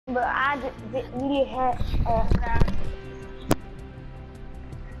But I didn't really have.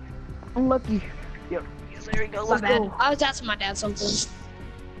 I'm lucky. Yep. There we go. My bad. I was asking my dad something.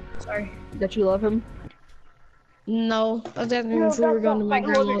 Sorry. That you love him? No, I was asking if we were going to my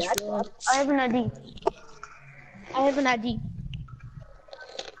grandma's for I have an ID. I have an ID.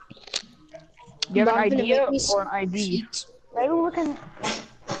 You have But an I'm gonna idea make me or an some ID? sheets. Maybe we can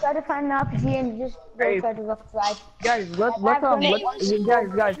try to find an RPG and just go Hey. try to rough ride. Guys, let's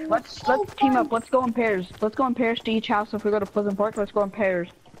team up. Let's go in pairs. Let's go in pairs to each house. If we go to Pleasant Park, let's go in pairs.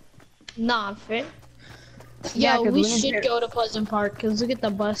 Nah, fit. Yeah, Yo, 'cause we we need should to- go to Pleasant Park because look at the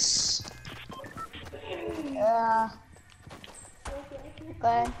bus.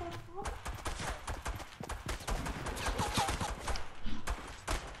 Okay.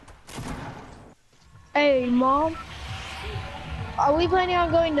 Hey, Mom. Are we planning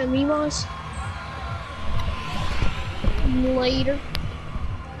on going to Mimo's later?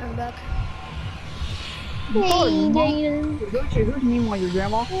 I'm back. Hey, Jaden. Who's Nemo, your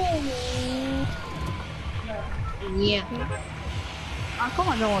grandma? Yeah. I call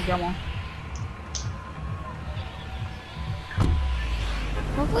my grandma.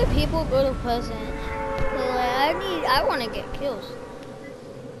 Hopefully people go to Pleasant. Like, I want to get kills.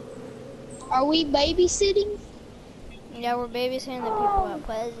 Are we babysitting? Yeah, we're babysitting the people at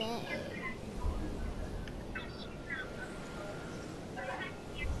Pleasant.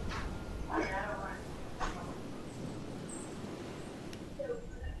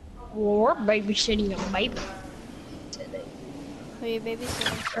 We're babysitting a baby today. Who are you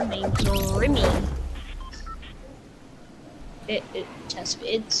babysitting? Her name's Remy.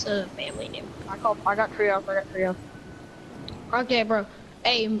 It's a family name. I got trios. Okay, bro.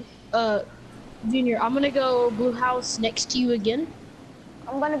 Hey, Junior, I'm gonna go blue house next to you again.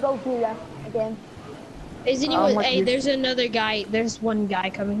 I'm gonna go do that again. Is anyone? like Hey, you- there's another guy. There's one guy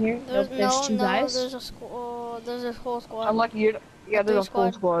coming here. There's two guys. There's a whole squad. I'm lucky you. Yeah, there's a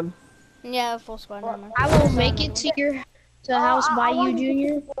full squad. Yeah, a full squad. Never mind. I will make it to your house by you,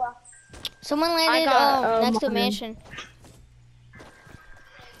 Junior. Someone landed got, next to a modern. mansion.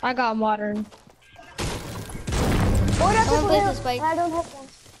 I got modern. Someone plays the spike. I don't have one.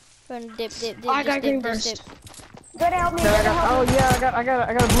 Run, dip. I just got green dip, just burst. dip. Gotta help me. Yeah, Gotta help me. I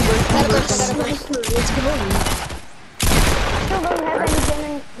got a blue burst. Got a burst. Let's go. Still don't have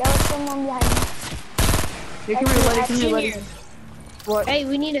anything. There was someone behind me. You can reload. Junior. What? Hey,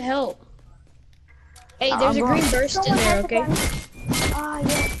 we need help. Hey, there's a I'm green wrong. burst in there, okay? Ah,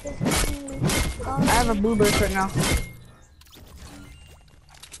 yes. This is me. I have a blue burst right now.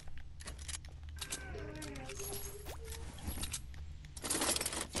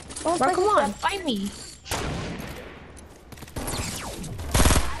 Don't Bro, push come it on, up. find me. Wait.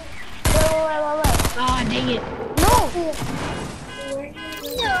 Ah, dang it. No.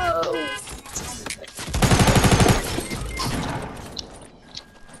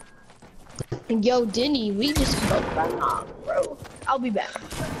 Yo, Denny, we just broke that knob, bro. I'll be back.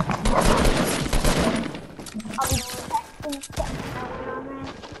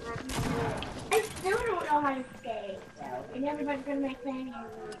 I still don't know how to skate, so and everybody's gonna make fun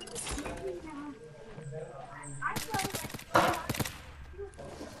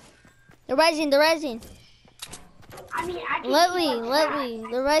They're rising. I mean, I can Lately,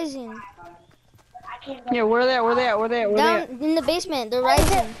 they're rising. I can't Yeah, where they at? Down in the basement, they're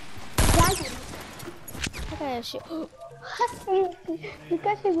rising. Okay, shit. You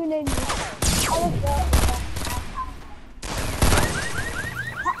guys are grenade me.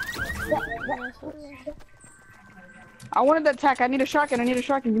 I wanted that attack. I need a shotgun. Give me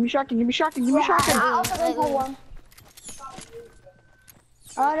shotgun. I also don't have one.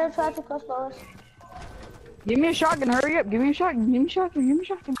 Oh, they're trying to cross us. Give me a shotgun. Hurry up. Give me a shotgun.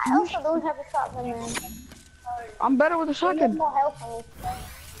 I also don't have a shotgun, man. I'm better with a You need shotgun. more help from me.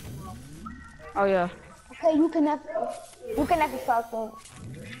 Oh yeah. Okay, you can have a shotgun.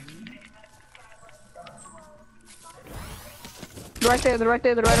 They're right there. They're right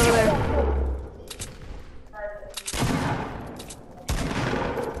over there.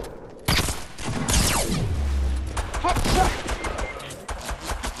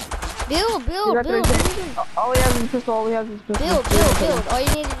 Build. Right there. All he has is a pistol. All you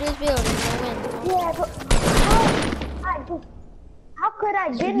need to do is build, and you'll win. Yeah, but how could I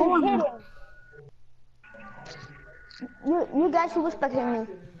didn't hit him? You guys who was spectating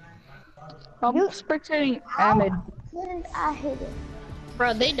me. I'm spectating Ahmed. Couldn't I hit him?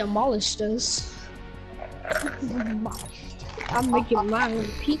 Bro, they demolished us. I'm making my own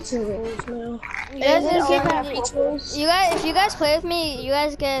pizza rolls now. You guys Hey, just get keep- my pizza rolls. if you guys play with me, you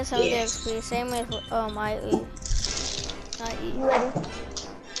guys get some Yes. XP. Same with I eat. You ready?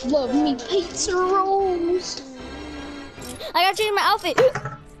 Love me pizza rolls. I gotta change my outfit.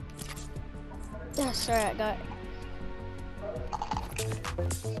 Yeah, sorry, I got it.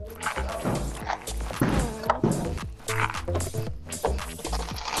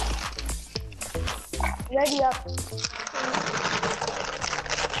 Ready up.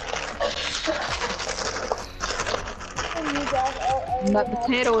 Not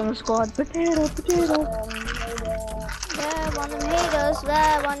potato in the squad. Potato. That one them haters,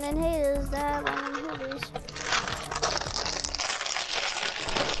 that one them haters, that one them haters.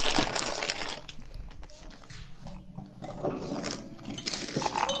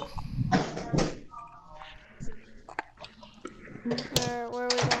 Where are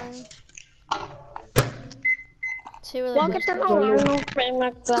we going? See where the Look at the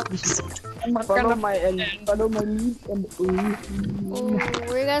Follow my lead and Ooh,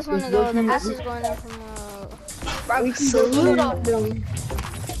 where you guys want to go? The bus is going in from we can go to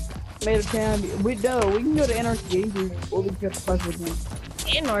Made of Candy. We can go to Anarchy or we can go to Fuzz with him.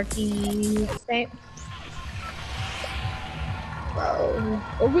 Anarchy.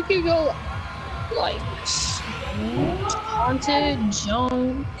 Or we could go like haunted,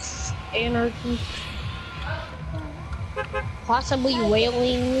 junk, anarchy. Possibly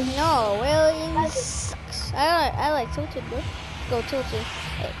whaling. No, whaling sucks. I like tilted, bro. Go tilted.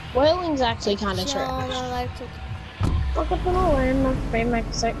 Hey, Whaling's actually kind of no, trash. I like tilted. Look at the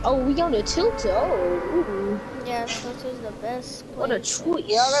land. Oh, we go to Tilt. Oh, ooh. Yeah, tilted's the best place. What a choice.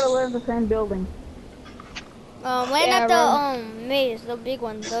 Y'all gotta live in the same building. Land Yeah, at the maze, the big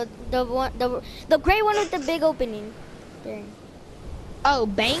one, the gray one with the big opening. Thing. Oh,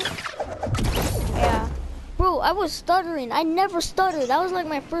 bank. Yeah. Bro, I was stuttering. I never stuttered. That was like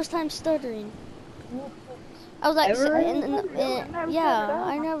my first time stuttering. I was like, yeah,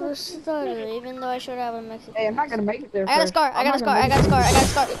 I never stuttered, even though I should have a Mexican. Hey, I'm not gonna make it there. I got a scar. I got a scar. I got a scar. I got a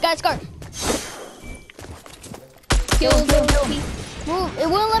scar. Got a scar. Kill. Move. It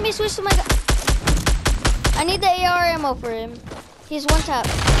won't let me switch to my gun. I need the AR ammo for him. He's one tap.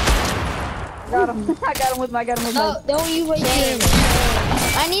 Got him. I got him with my. Oh, don't you wait here.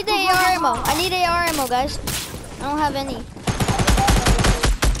 I need the AR ammo. I need AR ammo, guys. I don't have any.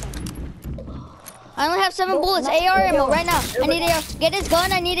 I only have 7 bullets. AR ammo right now. I need AR. Get his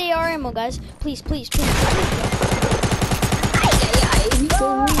gun. I need AR ammo, guys. Please, please, please.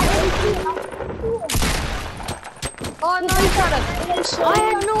 Oh no, you got a. I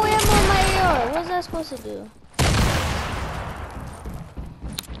had no ammo in my AR. What was I supposed to do?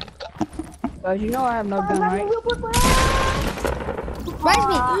 Guys, you know I have no gun, right? Rise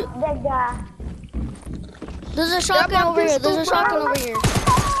me. That guy. There's a shotgun over here. There's a shotgun over here.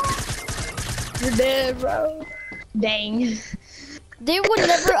 You're dead, bro. Dang. They would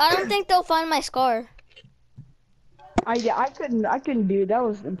never. I don't think they'll find my scar. Yeah, I couldn't do it. That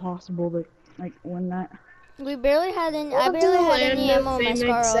was impossible to like win that. We barely had any. I barely had any ammo in my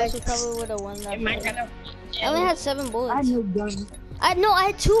scar. Or else we probably would have won that. I only had 7 I bullets. had no gun. I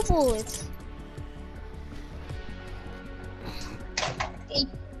had 2 bullets.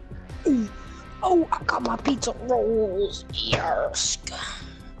 Oh, I got my pizza rolls. Yes.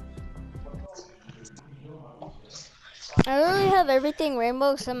 I literally have everything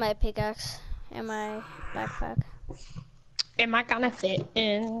rainbow except my pickaxe and my backpack. Am I gonna fit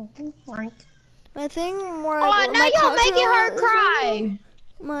in? My thing more. Oh, like, now my you're making her controller is cry. rainbow.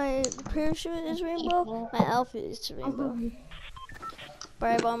 My parachute is rainbow. My outfit is rainbow.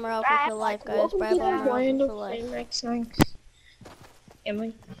 Bright bomber outfit for life, guys. Bright bomber outfit for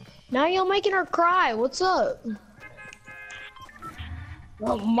life. Now you're making her cry. What's up?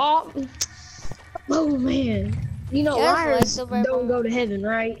 Oh, mom. Oh man. You know, Yes, liars like the bright don't bomber. go to heaven,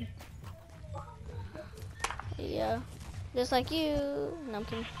 right? Yeah. Just like you. No, I'm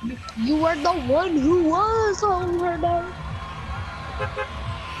kidding. You were the one who was on her though.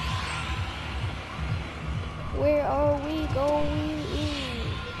 Where are we going?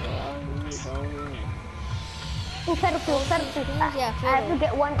 Where are we going? Oh, Fairfield. Yeah, I have to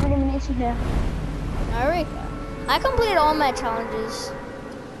get 1 elimination here. Alright. I completed all my challenges.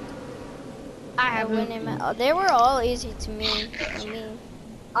 I haven't. They were all easy to me.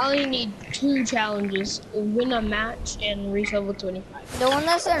 I only need 2 challenges: win a match and reach level 25. The one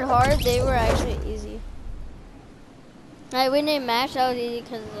that said hard, they were actually easy. I win a match, that was easy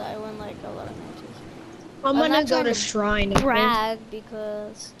because I won like a lot of matches. I'm gonna not go trying to to shrine. okay? Brag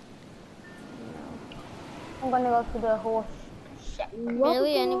because I'm gonna go to the horse.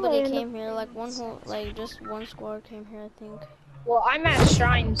 barely anybody came here. Like just one squad came here, I think. Well, I'm at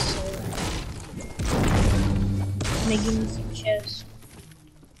shrine, so making some chests.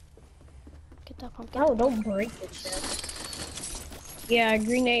 Get that pumpkin. Oh, don't break the chest. Yeah,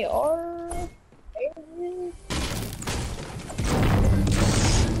 green AR.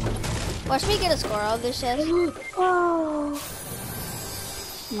 Watch me get a score out of this chest. Oh.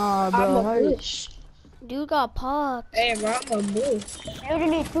 Nah, I'm bro. a Hey. bush. Dude got popped. Hey, bro, I'm a bush. You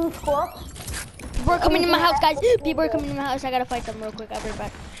need 2 squats. People are coming in my house, guys. People are coming in my house. I gotta fight them real quick. I'll be right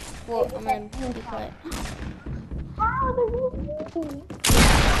back. Well, I'm gonna be quiet.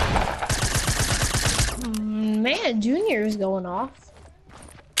 Man, Junior is going off.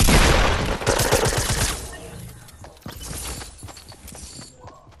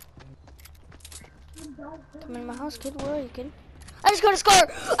 Come in my house, kid. Where are you, kid? I just got a scar.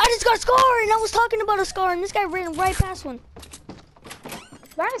 I just got a scar, and I was talking about a scar, and this guy ran right past one.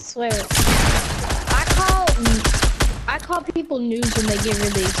 I swear. I call people news when they get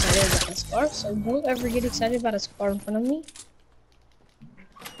really excited about a scar, so don't ever get excited about a scar in front of me.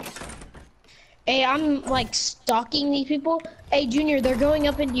 Hey, I'm like stalking these people. Hey, Junior, they're going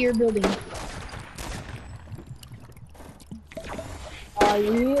up into your building. Oh,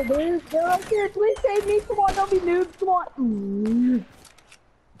 yeah, they're right there. Please save me. Come on, don't be noobs. Come on.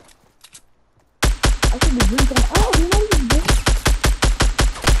 I should be drinking. Oh, you know you drink.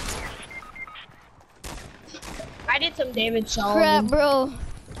 I did some damage to all Crap, of them. bro.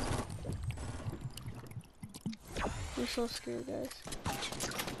 I'm so scared, guys.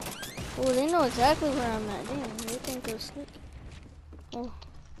 Oh, they know exactly where I'm at. Damn, they think they're slick. Oh.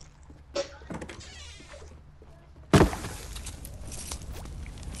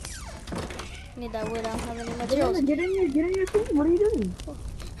 Need that wood. I don't have any materials. Get in your team. What are you doing?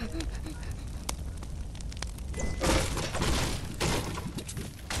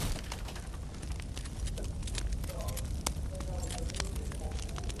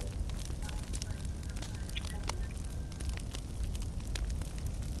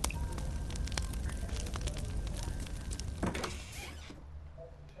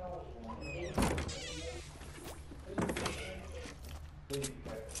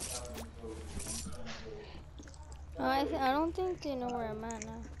 I don't think they know where I'm at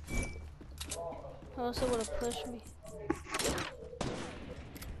now. Or else it would have pushed me.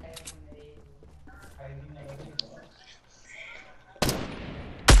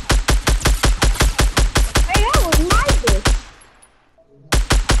 Hey, that was my bush.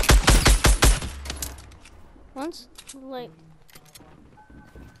 Once, like,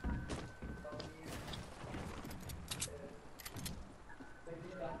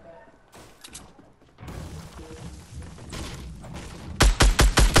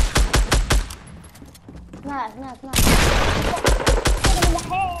 Nice.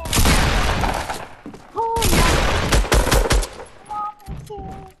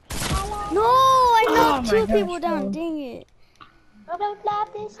 no, I knocked my two gosh, people down. bro. Dang it.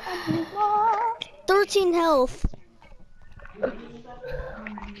 13 health.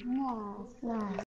 Nice.